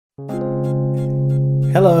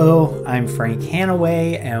Hello, I'm Frank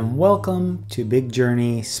Hanaway and welcome to Big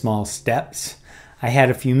Journey, Small Steps. I had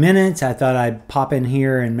a few minutes. I thought I'd pop in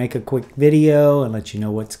here and make a quick video and let you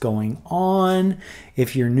know what's going on.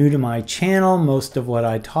 If you're new to my channel, most of what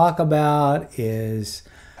I talk about is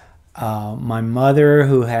my mother,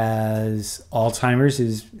 who has Alzheimer's,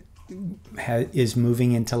 is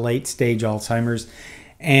moving into late stage Alzheimer's,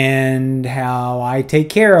 and how I take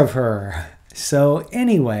care of her. So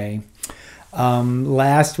anyway,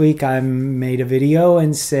 last week I made a video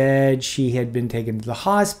and said she had been taken to the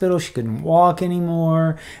hospital. She couldn't walk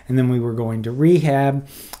anymore, and then we were going to rehab.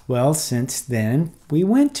 Well, since then we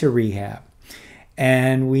went to rehab,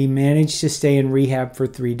 and we managed to stay in rehab for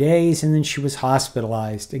 3 days, and then she was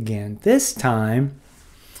hospitalized again. This time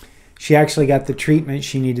she actually got the treatment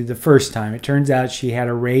she needed the first time. It turns out she had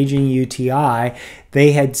a raging UTI.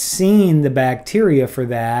 They had seen the bacteria for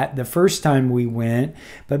that the first time we went,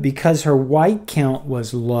 but because her white count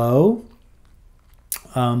was low,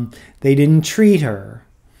 they didn't treat her.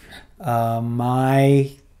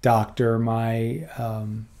 My doctor, my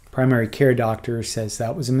primary care doctor, says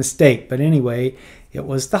that was a mistake. But anyway, it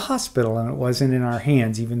was the hospital and it wasn't in our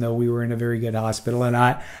hands, even though we were in a very good hospital. And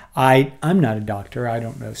I'm not a doctor. I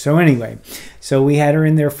don't know. So anyway, so we had her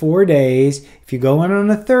in there 4 days. If you go in on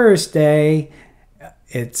a Thursday,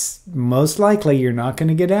 it's most likely you're not going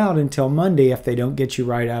to get out until Monday if they don't get you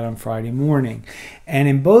right out on Friday morning. And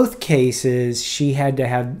in both cases, she had to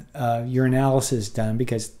have urinalysis done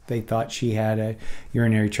because they thought she had a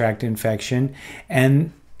urinary tract infection.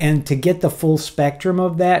 And to get the full spectrum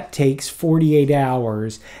of that takes 48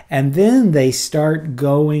 hours. And then they start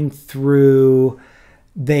going through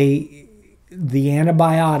the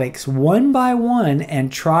antibiotics one by one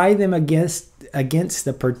and try them against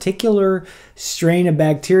the particular strain of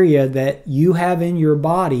bacteria that you have in your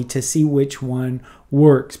body to see which one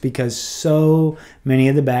works, because so many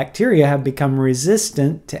of the bacteria have become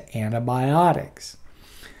resistant to antibiotics.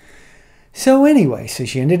 So anyway, so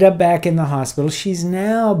she ended up back in the hospital. She's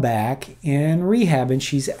now back in rehab and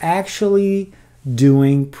she's actually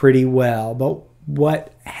doing pretty well. But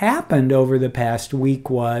what happened over the past week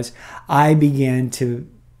was I began to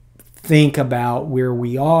think about where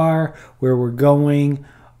we are, where we're going,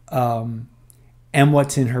 and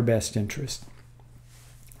what's in her best interest.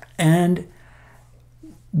 And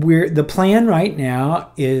the plan right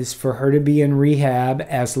now is for her to be in rehab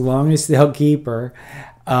as long as they'll keep her.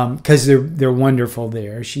 Because they're wonderful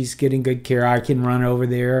there. She's getting good care. I can run over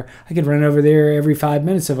there. I could run over there every 5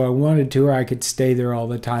 minutes if I wanted to, or I could stay there all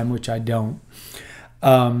the time, which I don't.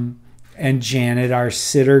 And Janet, our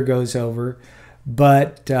sitter, goes over.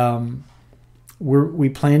 But we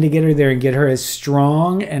plan to get her there and get her as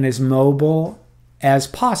strong and as mobile as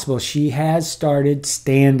possible. She has started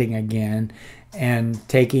standing again and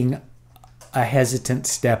taking a hesitant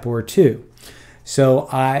step or two. So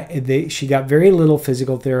she got very little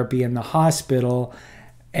physical therapy in the hospital,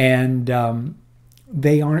 and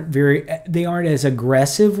they aren't as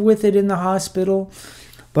aggressive with it in the hospital.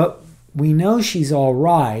 But we know she's all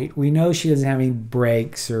right. We know she doesn't have any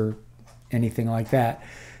breaks or anything like that.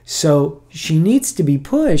 So she needs to be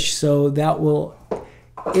pushed so that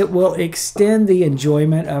it will extend the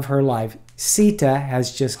enjoyment of her life. Sita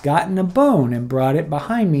has just gotten a bone and brought it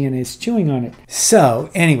behind me and is chewing on it. So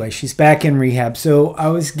anyway, she's back in rehab. So I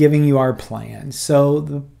was giving you our plan. So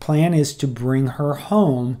the plan is to bring her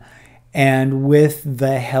home and, with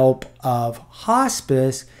the help of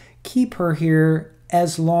hospice, keep her here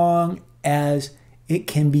as long as it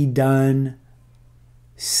can be done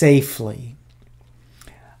safely.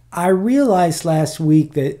 I realized last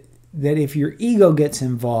week that if your ego gets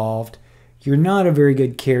involved, you're not a very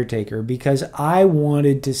good caretaker, because I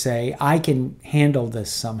wanted to say, I can handle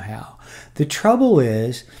this somehow. The trouble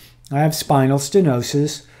is, I have spinal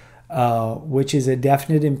stenosis, which is a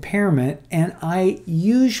definite impairment, and I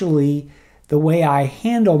usually, the way I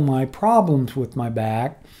handle my problems with my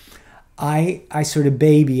back, I sort of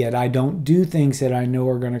baby it. I don't do things that I know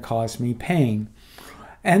are going to cause me pain.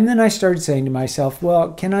 And then I started saying to myself,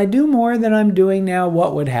 well, can I do more than I'm doing now?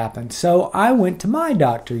 What would happen? So I went to my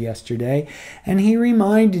doctor yesterday, and he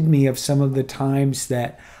reminded me of some of the times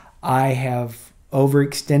that I have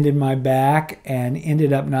overextended my back and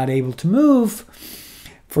ended up not able to move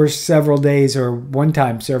for several days, or one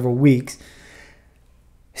time several weeks.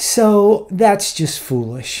 So that's just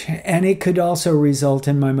foolish. And it could also result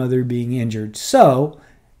in my mother being injured. So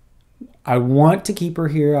I want to keep her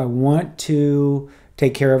here. I want to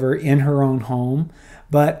take care of her in her own home.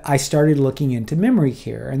 But I started looking into memory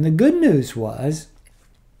care. And the good news was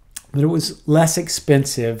that it was less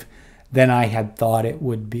expensive than I had thought it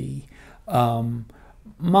would be.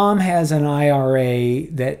 mom has an IRA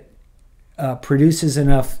that produces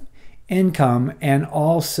enough income, and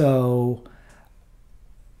also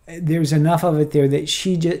there's enough of it there that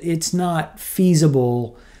it's not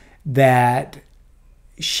feasible that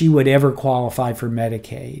she would ever qualify for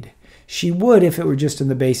Medicaid. She would if it were just on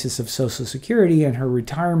the basis of Social Security and her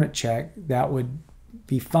retirement check. That would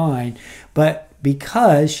be fine. But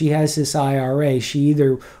because she has this IRA, she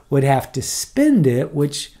either would have to spend it,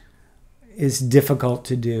 which is difficult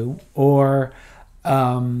to do, or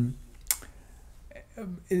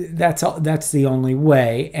that's the only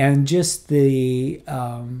way. And just the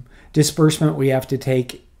disbursement we have to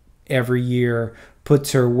take every year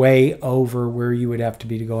puts her way over where you would have to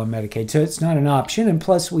be to go on Medicaid. So it's not an option. And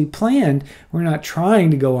plus we're not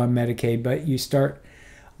trying to go on Medicaid, but you start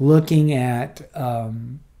looking at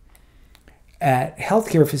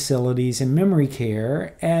healthcare facilities and memory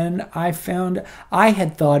care, and I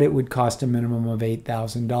had thought it would cost a minimum of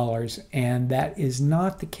 $8,000, and that is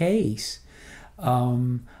not the case.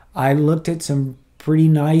 I looked at some pretty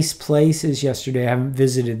nice places yesterday. I haven't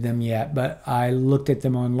visited them yet, but I looked at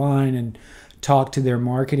them online and talked to their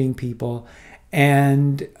marketing people,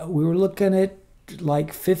 and we were looking at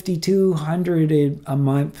like $5,200 a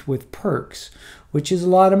month with perks, which is a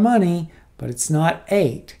lot of money, but it's not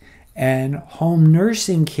 $8,000. And home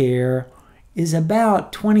nursing care is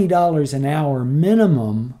about $20 an hour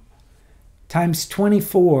minimum, times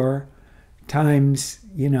 24, times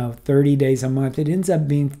 30 days a month. It ends up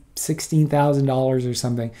being $16,000 or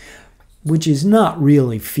something, which is not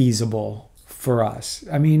really feasible for us.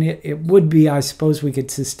 I mean, it would be, I suppose we could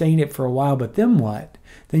sustain it for a while, but then what?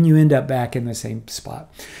 Then you end up back in the same spot.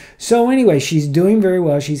 So anyway, she's doing very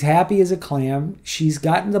well. She's happy as a clam. She's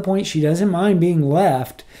gotten to the point she doesn't mind being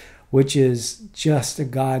left, which is just a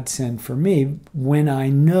godsend for me when I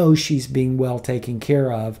know she's being well taken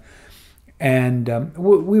care of. And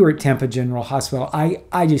we were at Tampa General Hospital.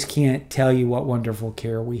 I just can't tell you what wonderful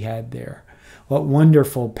care we had there. What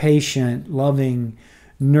wonderful, patient, loving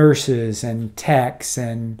nurses and techs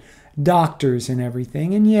and doctors and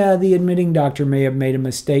everything. And yeah, the admitting doctor may have made a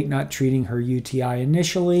mistake not treating her UTI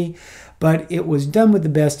initially, but it was done with the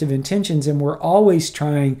best of intentions, and we're always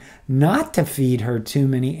trying not to feed her too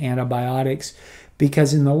many antibiotics,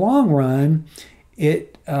 because in the long run,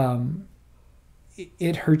 it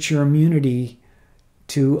hurts your immunity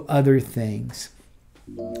to other things.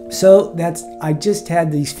 So I just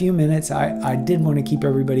had these few minutes. I did want to keep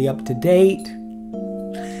everybody up to date.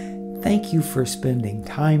 Thank you for spending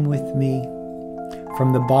time with me.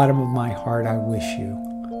 From the bottom of my heart, I wish you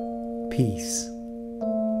peace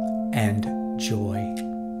and joy.